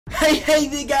Hey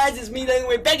there guys, it's me Logan.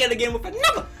 We're back at again with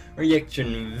another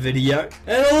reaction video.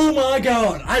 And oh my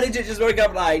god, I legit just woke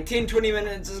up like 10-20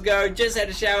 minutes ago, just had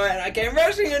a shower, and I came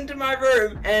rushing into my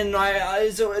room, and I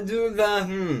sort of do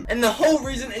the And the whole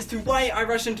reason as to why I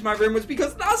rushed into my room was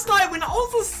because last night when I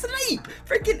was asleep,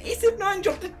 freaking SF9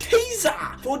 dropped a teaser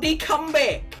for their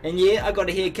comeback. And yeah, I got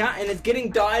a haircut, and it's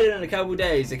getting dyed in a couple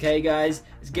days, okay guys?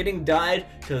 It's getting dyed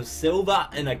to silver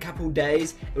in a couple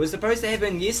days. It was supposed to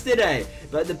happen yesterday,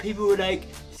 but the people were like,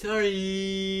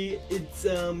 sorry, it's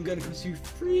gonna cost you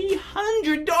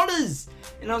 $300.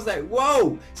 And I was like,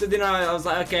 whoa. So then I was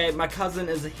like, okay, my cousin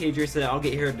is a hairdresser, I'll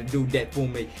get her to do that for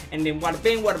me. And then wada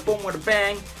bing, wada boom, wada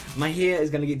bang, my hair is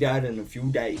gonna get dyed in a few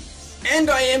days.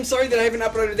 And I am sorry that I haven't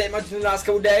uploaded that much in the last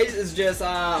couple days. It's just,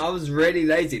 I was really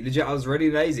lazy. Legit, I was really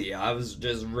lazy. I was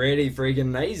just really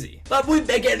freaking lazy. But we're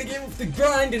back at it again with the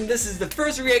grind, and this is the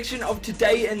first reaction of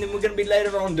today, and then we're going to be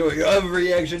later on doing a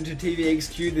reaction to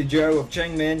TVXQ, the Joe of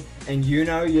Changman, and you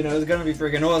know, it's going to be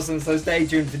freaking awesome, so stay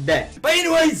tuned for that. But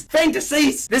anyways,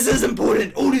 fantasies! This is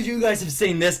important. All of you guys have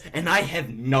seen this, and I have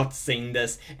not seen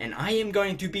this, and I am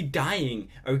going to be dying,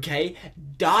 okay?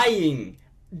 Dying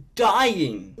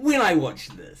when I watch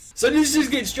this. So let's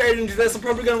just get straight into this. I'm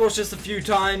probably gonna watch this a few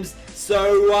times.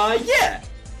 So yeah,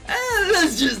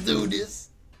 let's just do this.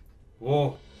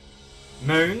 Whoa,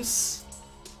 moons,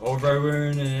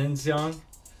 Overwoon and Inseong.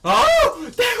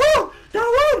 Oh, that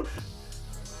one.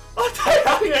 Oh,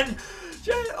 Taeyang.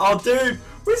 Oh, dude,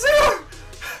 where's it?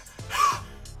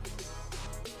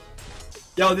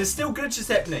 Yo, there's still glitches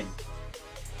happening.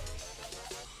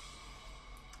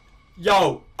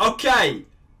 Yo, okay,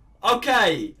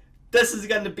 this is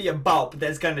going to be a bulb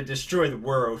that's going to destroy the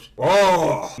world.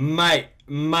 Oh, mate,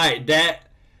 that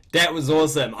was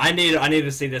awesome. I need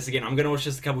to see this again. I'm going to watch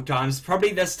this a couple times.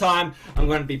 Probably this time I'm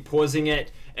going to be pausing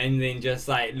it and then just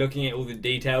like looking at all the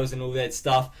details and all that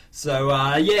stuff. So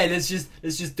yeah, let's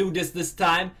just do this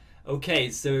time.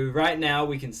 Okay, so right now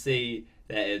we can see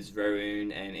that it's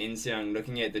Rowoon and Inseong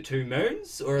looking at the two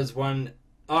moons, or is one?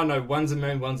 Oh no, one's a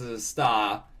moon, one's a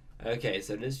star. Okay,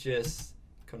 so let's just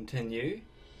continue.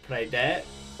 Play that.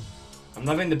 I'm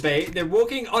loving the beat. They're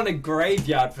walking on a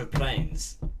graveyard for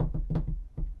planes.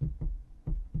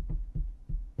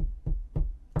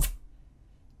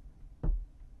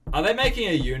 Are they making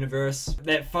a universe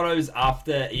that follows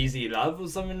after Easy Love or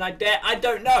something like that? I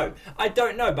don't know.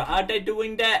 But are they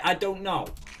doing that? I don't know.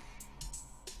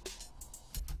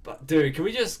 But dude, can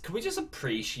we just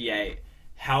appreciate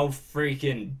how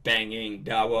freaking banging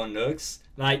Dawon looks?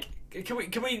 Like, can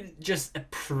we just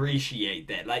appreciate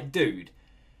that? Like, dude,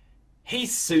 he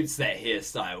suits that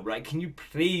hairstyle. Like, can you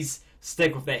please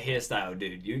stick with that hairstyle,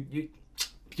 dude? You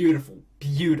beautiful.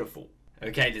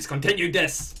 Okay, let's continue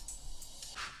this.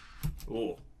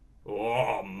 Oh,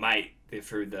 mate, they're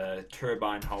through the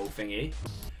turbine hole thingy.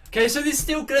 Okay, so there's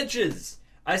still glitches.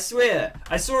 I swear.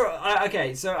 I saw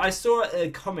a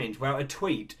comment, well, a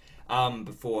tweet,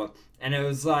 before, and it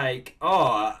was like,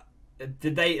 oh,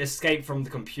 did they escape from the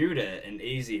computer in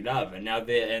Easy Love, and now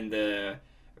they're in the,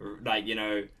 like, you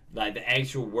know, like the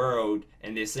actual world,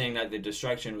 and they're seeing like the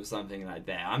destruction or something like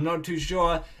that. I'm not too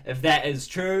sure if that is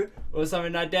true or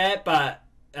something like that, but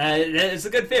it's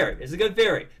a good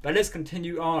theory. But let's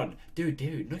continue on. Dude,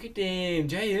 look at them.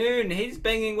 Jaehoon, he's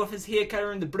banging with his hair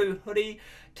color in the blue hoodie.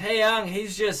 Taeyang,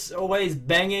 he's just always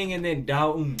banging, and then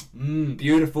Daum,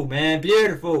 beautiful, man,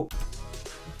 beautiful.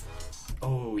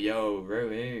 Oh, yo,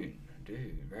 Rowoon.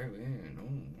 Dude, Rowoon.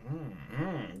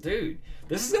 Dude,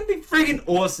 this is gonna be freaking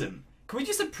awesome. Can we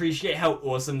just appreciate how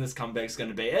awesome this comeback's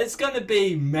gonna be? It's gonna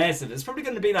be massive. It's probably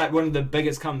gonna be like one of the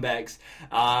biggest comebacks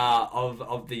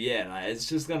of the year. Like, it's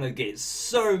just gonna get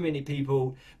so many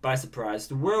people by surprise.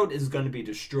 The world is gonna be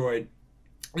destroyed.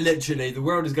 Literally, the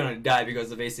world is gonna die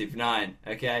because of SF9,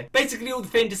 okay? Basically, all the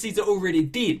fantasies are already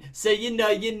dead. So, rip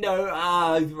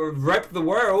the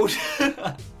world.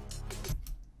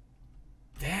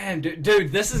 Damn,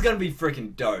 dude, this is gonna be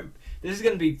freaking dope. This is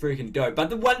gonna be freaking dope.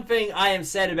 But the one thing I am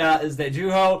sad about is that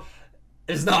Juho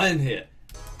is not in here.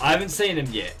 I haven't seen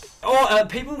him yet. Oh,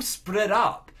 people split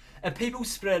up.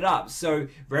 So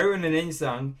Rowoon and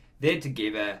Inseong, they're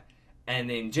together, and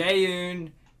then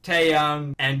Jaehoon,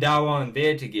 Taeyang, and Dawon,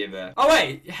 they're together. Oh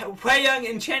wait, Hwayoung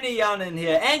and Channy aren't in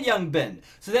here, and Youngbin.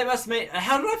 So that must mean,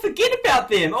 how did I forget about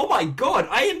them? Oh my god,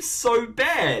 I am so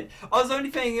bad. I was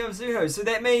only thinking of Zuho, so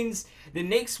that means the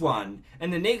next one,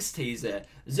 and the next teaser,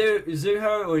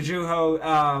 Juho,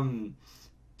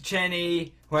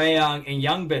 Channy, Hwayoung, and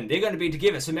Youngbin, they're going to be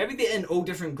together. So maybe they're in all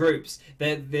different groups.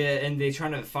 They're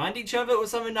trying to find each other or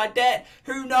something like that.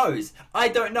 Who knows? I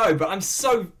don't know, but I'm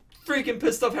so freaking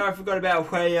pissed off how I forgot about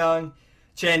Hwayoung,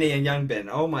 Channy and Youngbin.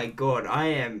 Oh my god, I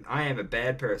am a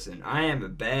bad person. I am a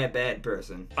bad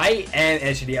person. I am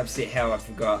actually upset how I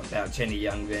forgot about Channy,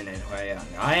 Youngbin, and Hwayoung.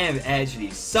 I am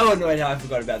actually so annoyed how I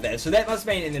forgot about that. So that must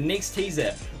mean in the next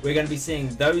teaser, we're going to be seeing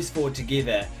those 4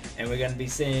 together, and we're going to be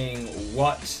seeing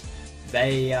what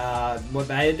they are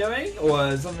doing,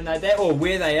 or something like that, or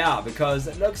where they are, because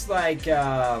it looks like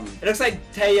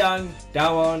Taeyoung,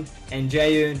 Dawon, and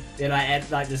Jaeyoon, they're like at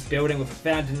like this building with a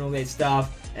fountain and all that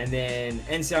stuff. And then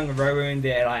Inseong and Rowoon,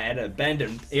 they're like at an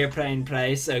abandoned airplane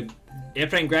place, so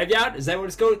airplane graveyard, is that what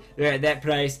it's called? They're at that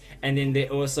place, and then they're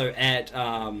also at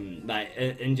like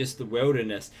in just the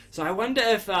wilderness. So I wonder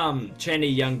if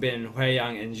Channy, Youngbin,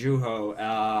 Hwayoung, and Juho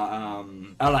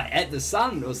are like at the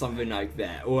sun or something like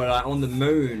that, or like on the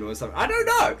moon or something. I don't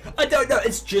know.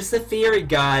 It's just a theory,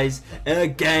 guys. A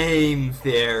game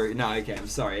theory. No, okay, I'm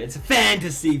sorry. It's a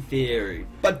fantasy theory.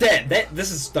 But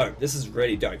this is dope. This is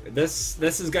really dope. This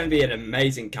is going to be an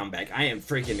amazing comeback. I am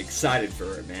freaking excited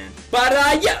for it, man. But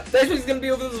yeah, that's what's going to be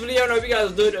all for this video. And I hope you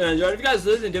guys did enjoy it. If you guys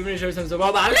did, then definitely show some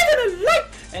support by leaving a like.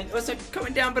 And also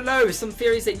comment down below some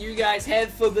theories that you guys have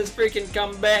for this freaking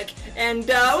comeback. And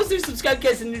also subscribe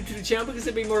guys and new to the channel, because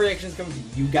there'll be more reactions coming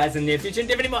to you guys in the near future. And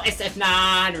definitely more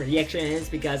SF9 reactions,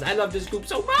 because I love this group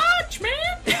so much, man.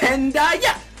 And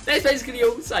yeah, that's basically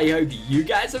all. So I hope you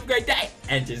guys have a great day,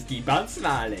 and just keep on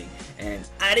smiling. And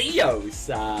adios,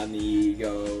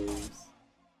 amigos.